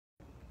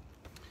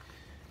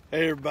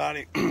Hey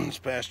everybody, it's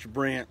Pastor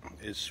Brent.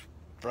 It's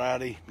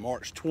Friday,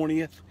 March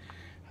 20th.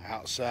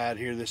 Outside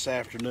here this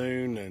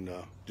afternoon and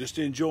just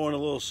enjoying a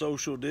little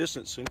social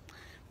distancing,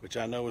 which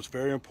I know is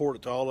very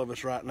important to all of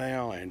us right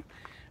now. And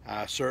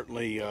I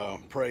certainly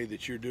pray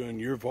that you're doing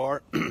your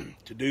part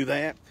to do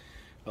that,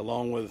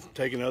 along with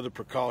taking other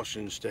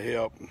precautions to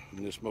help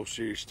in this most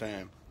serious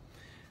time.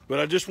 But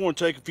I just want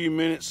to take a few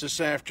minutes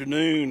this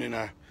afternoon, and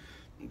I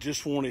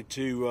just wanted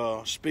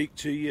to speak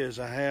to you as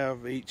I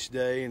have each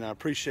day, and I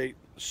appreciate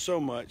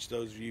so much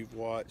those of you who've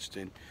watched,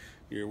 and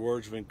your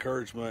words of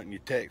encouragement and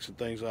your texts and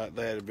things like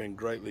that have been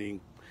greatly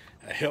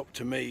a help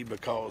to me,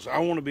 because I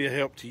want to be a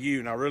help to you,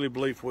 and I really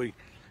believe if we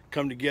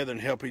come together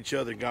and help each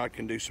other, God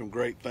can do some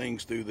great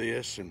things through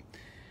this. And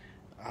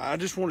I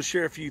just want to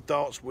share a few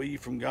thoughts with you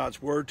from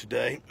God's Word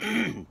today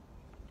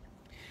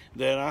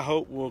that I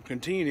hope will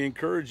continue to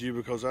encourage you,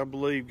 because I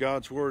believe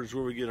God's Word is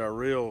where we get our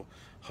real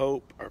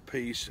hope, our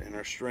peace, and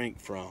our strength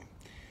from.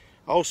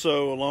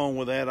 Also, along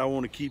with that, I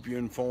want to keep you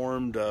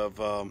informed of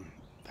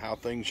how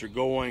things are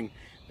going,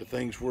 the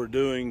things we're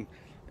doing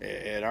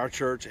at our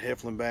church at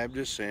Heflin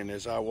Baptist, and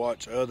as I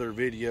watch other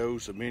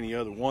videos of many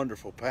other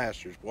wonderful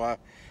pastors. Well, I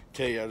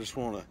tell you, I just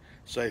want to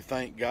say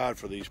thank God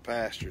for these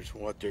pastors,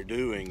 what they're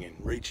doing, and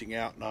reaching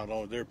out not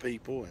only to their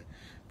people,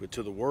 but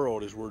to the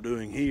world as we're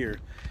doing here.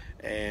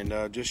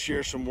 And just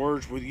share some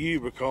words with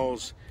you,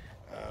 because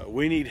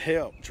we need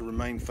help to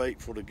remain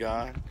faithful to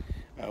God.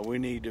 We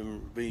need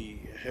to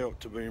be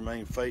helped to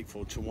remain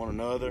faithful to one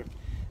another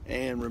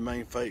and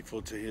remain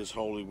faithful to His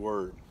holy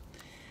word.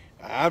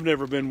 I've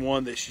never been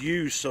one that's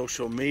used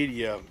social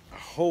media a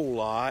whole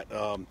lot.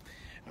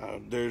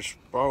 There's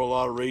probably a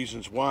lot of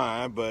reasons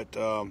why, but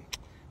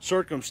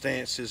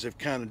circumstances have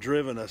kind of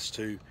driven us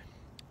to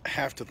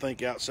have to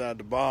think outside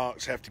the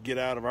box, have to get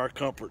out of our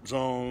comfort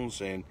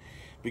zones and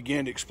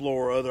begin to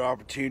explore other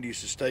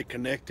opportunities to stay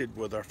connected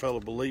with our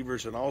fellow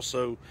believers and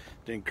also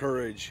to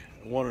encourage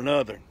one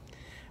another.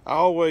 I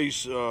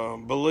always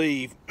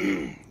believe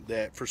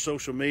that for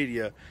social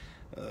media,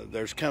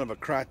 there's kind of a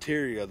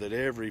criteria that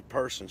every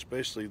person,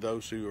 especially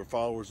those who are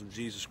followers of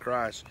Jesus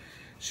Christ,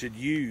 should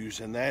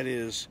use, and that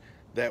is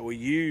that we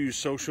use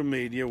social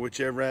media,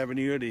 whichever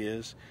avenue it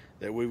is,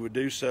 that we would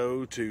do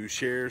so to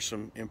share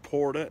some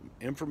important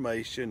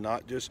information,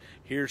 not just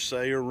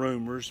hearsay or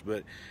rumors,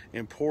 but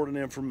important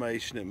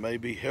information that may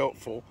be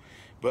helpful,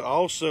 but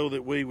also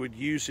that we would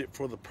use it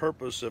for the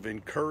purpose of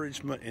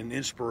encouragement and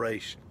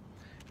inspiration.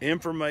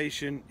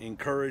 Information,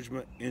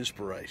 encouragement,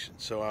 inspiration.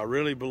 So I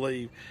really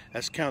believe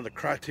that's kind of the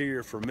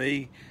criteria for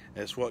me.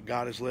 That's what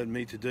God has led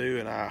me to do,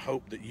 and I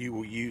hope that you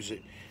will use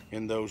it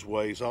in those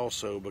ways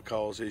also,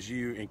 because as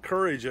you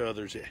encourage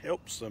others, it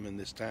helps them in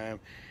this time,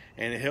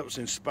 and it helps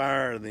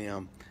inspire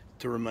them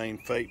to remain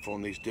faithful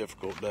in these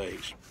difficult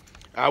days.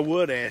 I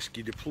would ask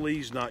you to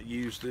please not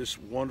use this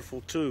wonderful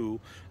tool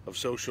of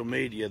social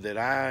media that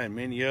I and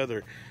many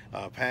other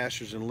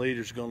pastors and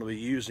leaders are going to be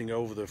using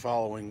over the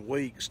following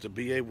weeks to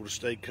be able to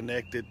stay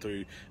connected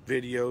through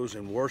videos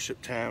and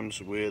worship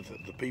times with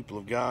the people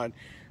of God.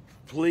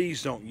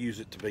 Please don't use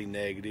it to be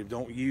negative.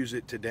 Don't use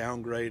it to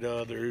downgrade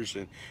others,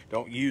 and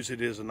don't use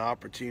it as an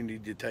opportunity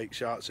to take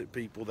shots at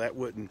people. That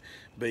wouldn't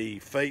be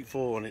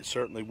faithful, and it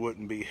certainly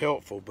wouldn't be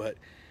helpful. But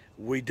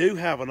we do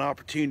have an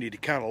opportunity to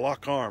kind of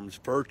lock arms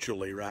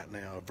virtually right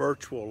now, a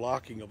virtual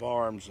locking of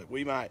arms, that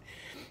we might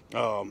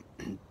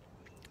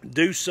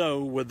do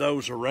so with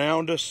those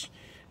around us,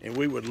 and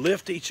we would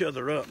lift each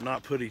other up,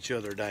 not put each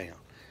other down.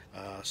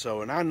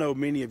 And I know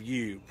many of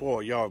you,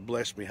 boy, y'all have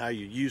blessed me how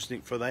you're using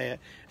it for that,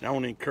 and I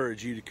want to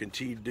encourage you to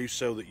continue to do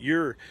so, that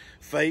your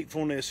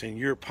faithfulness and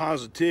your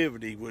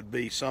positivity would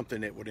be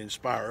something that would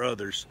inspire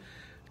others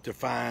to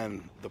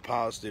find the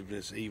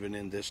positiveness even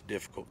in this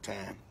difficult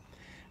time.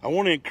 I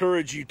want to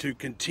encourage you to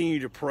continue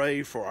to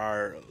pray for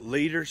our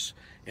leaders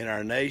in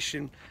our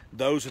nation,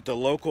 those at the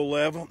local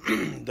level,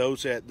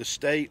 those at the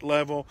state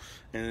level,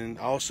 and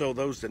also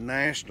those at the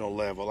national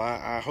level.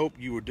 I hope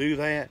you will do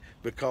that,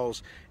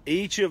 because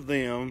each of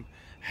them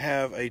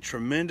have a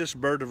tremendous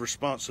burden of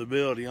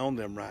responsibility on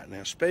them right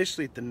now,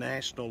 especially at the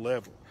national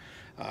level.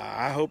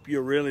 I hope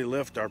you'll really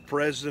lift our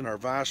president, our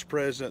vice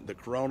president, the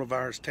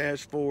coronavirus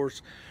task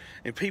force,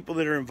 and people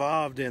that are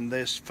involved in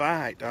this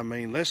fight. I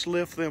mean, let's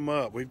lift them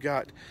up. We've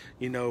got,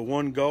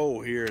 one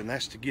goal here, and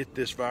that's to get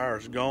this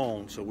virus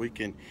gone so we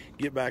can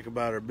get back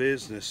about our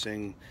business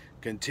and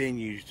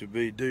continue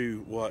to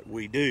do what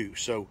we do.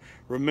 So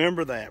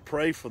remember that.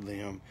 Pray for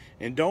them.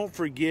 And don't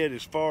forget,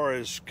 as far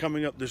as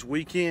coming up this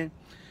weekend,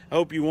 I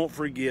hope you won't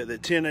forget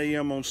that 10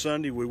 a.m. on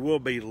Sunday, we will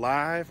be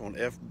live on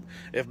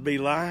FB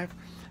Live.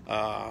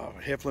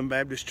 Heflin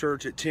Baptist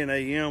Church at 10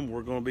 a.m.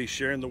 We're going to be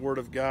sharing the Word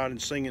of God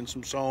and singing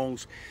some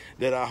songs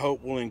that I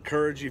hope will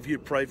encourage you. If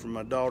you'd pray for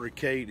my daughter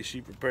Kate as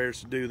she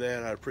prepares to do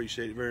that, I'd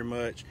appreciate it very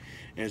much.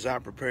 And as I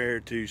prepare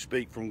to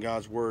speak from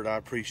God's Word, I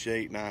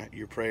appreciate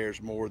your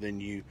prayers more than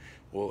you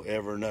will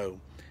ever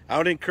know. I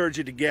would encourage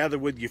you to gather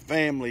with your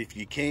family if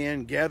you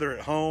can. Gather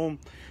at home,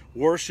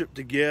 worship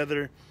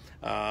together.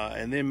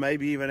 And then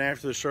maybe even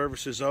after the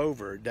service is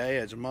over,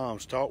 dads and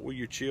moms, talk with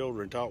your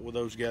children, talk with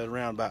those gathered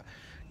around about,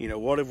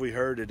 what have we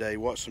heard today?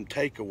 What's some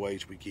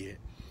takeaways we get?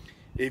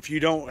 If you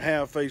don't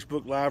have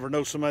Facebook Live or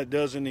know somebody that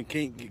doesn't and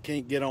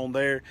can't get on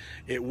there,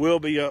 it will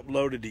be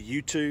uploaded to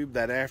YouTube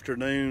that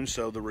afternoon,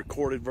 so the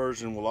recorded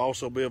version will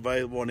also be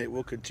available, and it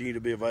will continue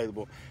to be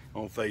available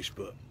on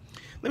Facebook.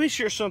 Let me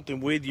share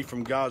something with you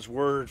from God's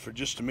Word for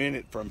just a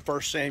minute from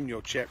 1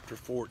 Samuel chapter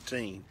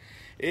 14.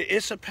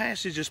 It's a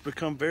passage that's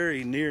become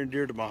very near and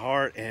dear to my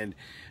heart, and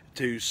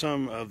to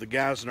some of the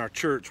guys in our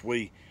church.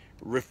 We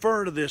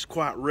refer to this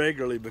quite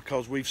regularly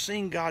because we've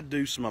seen God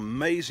do some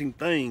amazing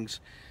things,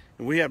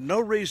 and we have no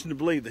reason to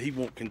believe that He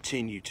won't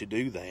continue to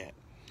do that.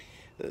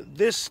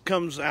 This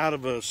comes out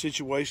of a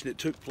situation that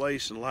took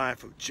place in the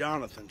life of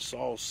Jonathan,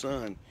 Saul's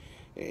son.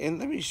 And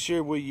let me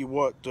share with you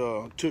what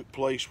took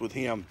place with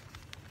him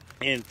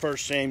in 1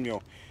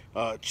 Samuel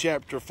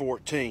chapter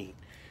 14.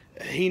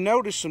 He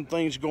noticed some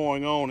things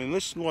going on, and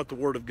listen to what the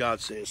Word of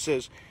God says. It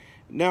says,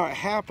 "Now it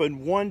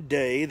happened one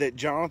day that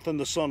Jonathan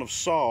the son of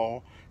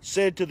Saul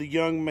said to the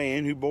young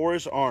man who bore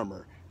his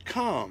armor,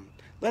 'Come,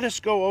 let us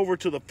go over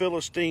to the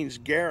Philistines'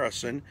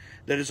 garrison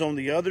that is on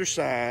the other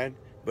side,'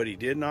 but he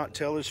did not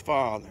tell his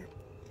father.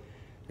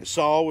 And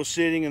Saul was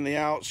sitting in the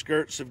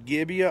outskirts of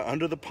Gibeah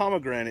under the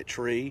pomegranate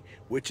tree,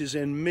 which is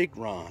in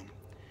Migron.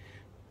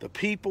 The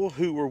people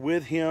who were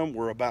with him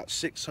were about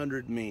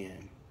 600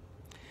 men.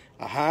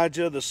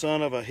 Ahijah, the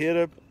son of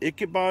Ahitub,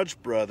 Ichabod's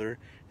brother,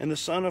 and the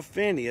son of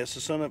Phinehas, the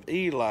son of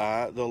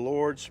Eli, the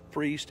Lord's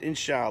priest in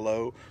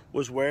Shiloh,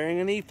 was wearing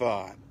an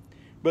ephod.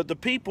 But the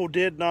people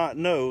did not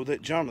know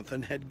that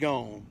Jonathan had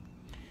gone.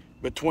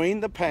 Between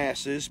the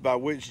passes by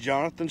which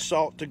Jonathan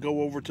sought to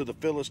go over to the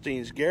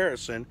Philistines'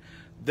 garrison,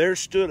 there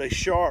stood a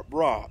sharp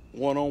rock,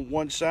 one on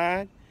one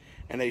side,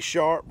 and a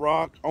sharp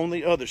rock on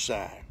the other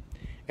side.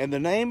 And the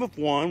name of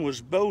one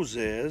was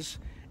Bozez,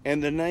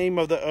 and the name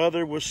of the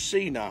other was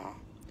Senah.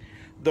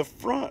 The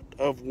front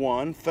of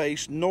one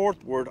faced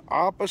northward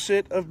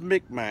opposite of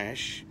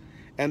Michmash,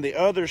 and the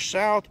other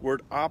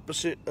southward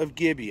opposite of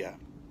Gibeah.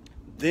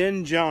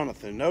 Then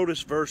Jonathan,"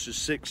 notice verses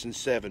 6 and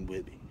 7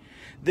 with me.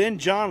 "Then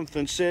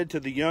Jonathan said to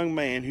the young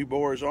man who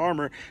bore his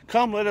armor,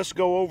 'Come, let us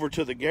go over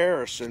to the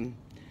garrison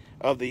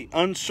of the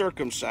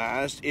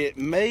uncircumcised. It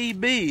may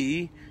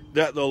be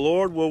that the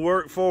Lord will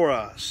work for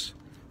us.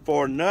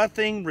 For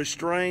nothing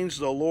restrains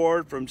the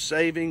Lord from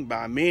saving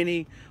by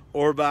many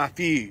or by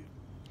few.'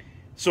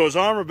 So his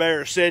armor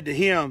bearer said to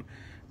him,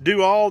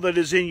 'Do all that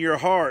is in your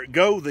heart.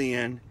 Go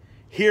then.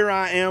 Here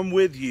I am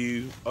with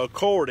you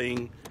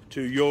according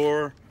to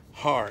your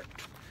heart.'"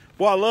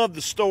 Well, I love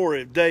the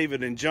story of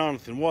David and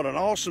Jonathan. What an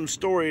awesome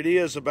story it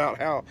is about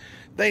how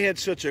they had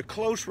such a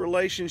close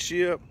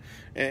relationship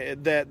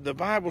that the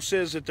Bible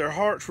says that their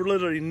hearts were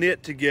literally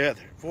knit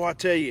together. Boy, I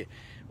tell you,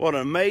 what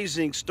an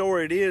amazing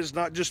story it is,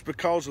 not just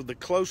because of the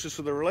closeness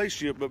of the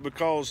relationship, but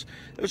because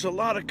there's a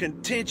lot of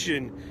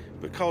contention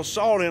because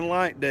Saul didn't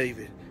like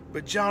David,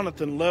 but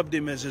Jonathan loved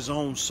him as his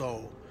own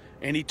soul,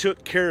 and he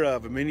took care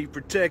of him, and he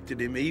protected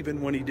him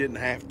even when he didn't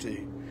have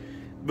to.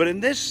 But in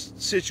this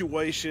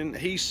situation,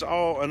 he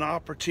saw an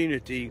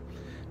opportunity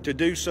to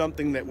do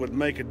something that would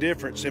make a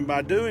difference, and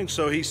by doing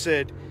so, he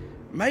said,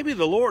 maybe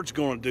the Lord's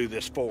going to do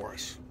this for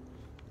us.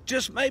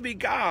 Just maybe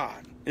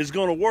God is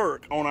going to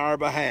work on our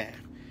behalf.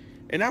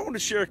 And I want to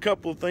share a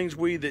couple of things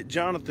with you that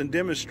Jonathan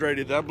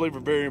demonstrated that I believe are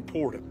very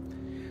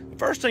important. The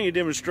first thing he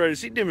demonstrated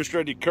is he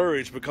demonstrated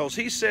courage, because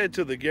he said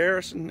to the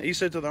garrison, he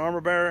said to the armor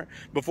bearer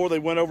before they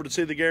went over to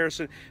see the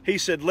garrison, he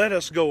said, "Let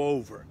us go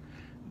over."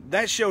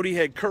 That showed he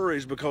had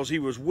courage because he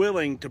was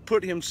willing to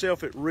put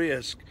himself at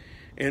risk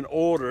in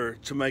order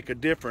to make a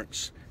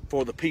difference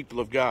for the people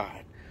of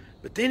God.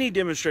 But then he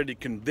demonstrated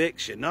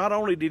conviction. Not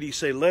only did he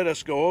say, "Let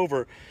us go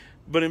over,"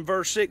 but in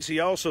verse 6 he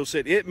also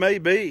said, "It may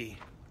be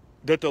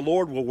that the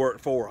Lord will work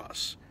for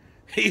us."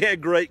 He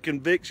had great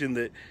conviction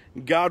that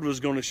God was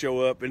going to show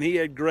up, and he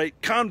had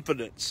great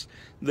confidence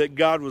that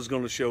God was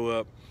going to show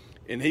up,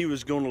 and he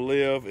was going to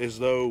live as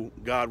though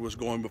God was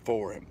going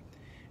before him.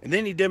 And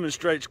then he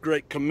demonstrates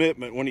great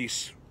commitment when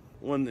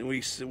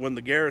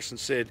the garrison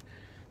said,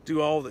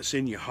 "Do all that's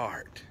in your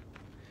heart."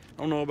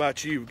 I don't know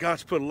about you, but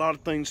God's put a lot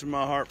of things in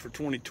my heart for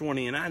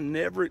 2020, and I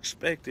never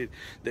expected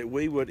that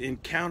we would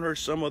encounter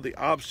some of the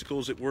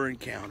obstacles that we're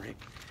encountering.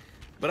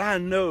 But I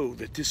know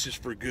that this is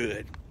for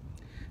good.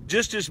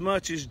 Just as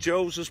much as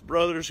Joseph's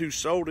brothers who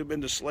sold him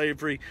into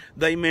slavery,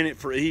 they meant it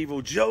for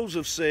evil.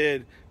 Joseph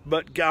said,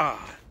 but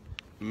God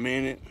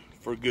meant it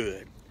for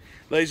good.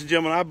 Ladies and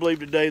gentlemen, I believe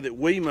today that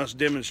we must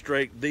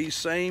demonstrate these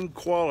same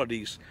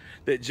qualities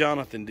that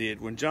Jonathan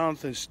did. When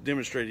Jonathan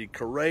demonstrated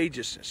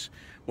courageousness,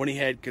 when he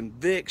had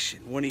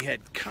conviction, when he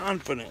had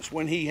confidence,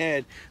 when he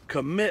had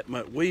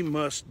commitment, we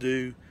must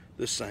do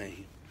the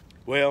same.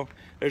 Well,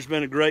 there's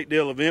been a great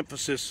deal of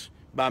emphasis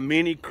by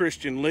many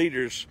Christian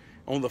leaders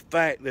on the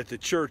fact that the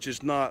church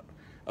is not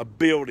a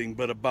building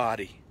but a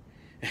body.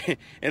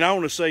 And I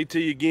want to say to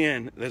you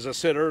again, as I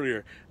said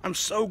earlier, I'm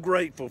so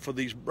grateful for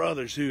these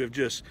brothers who have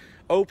just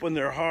opened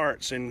their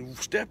hearts and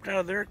stepped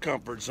out of their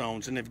comfort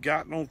zones and have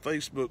gotten on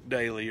Facebook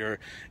daily or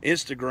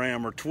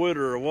Instagram or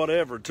Twitter or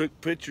whatever, took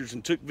pictures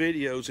and took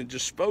videos and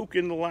just spoke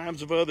in the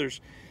lives of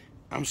others.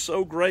 I'm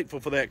so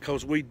grateful for that,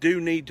 because we do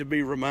need to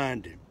be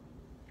reminded.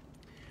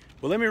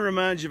 Well, let me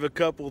remind you of a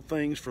couple of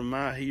things from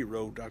my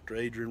hero, Dr.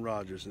 Adrian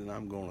Rogers, and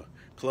I'm going to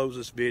close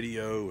this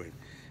video,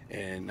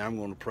 and I'm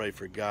going to pray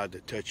for God to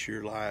touch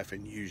your life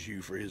and use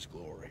you for His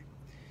glory.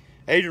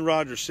 Adrian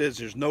Rogers says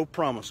there's no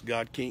promise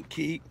God can't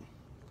keep,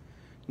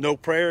 no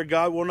prayer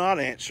God will not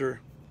answer,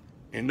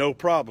 and no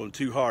problem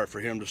too hard for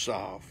Him to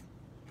solve.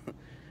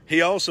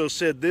 He also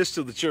said this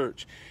to the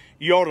church: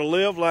 you ought to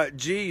live like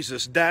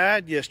Jesus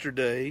died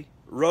yesterday,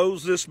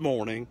 rose this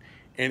morning,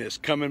 and is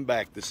coming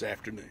back this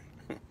afternoon.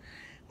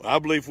 Well, I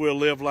believe if we'll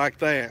live like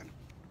that,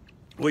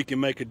 we can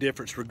make a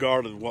difference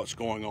regardless of what's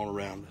going on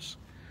around us.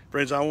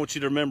 Friends, I want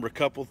you to remember a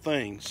couple of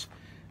things.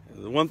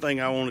 The one thing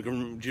I want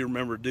you to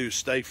remember to do is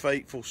stay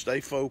faithful,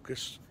 stay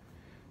focused,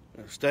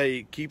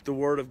 keep the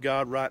Word of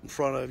God right in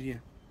front of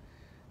you,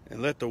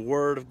 and let the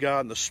Word of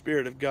God and the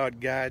Spirit of God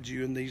guide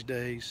you in these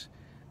days.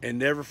 And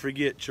never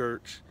forget,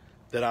 church,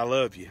 that I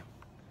love you.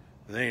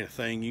 And there ain't a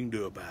thing you can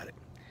do about it.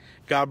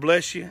 God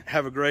bless you.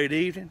 Have a great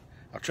evening.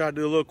 I'll try to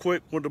do a little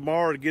quick one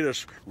tomorrow to get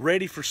us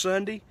ready for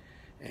Sunday.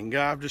 And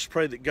God, I just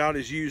pray that God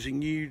is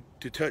using you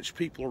to touch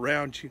people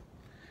around you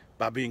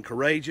by being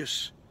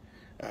courageous,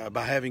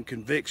 by having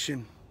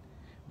conviction,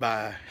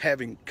 by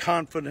having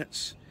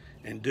confidence,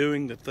 and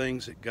doing the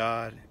things that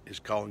God is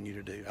calling you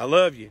to do. I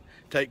love you.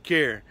 Take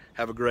care.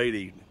 Have a great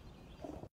evening.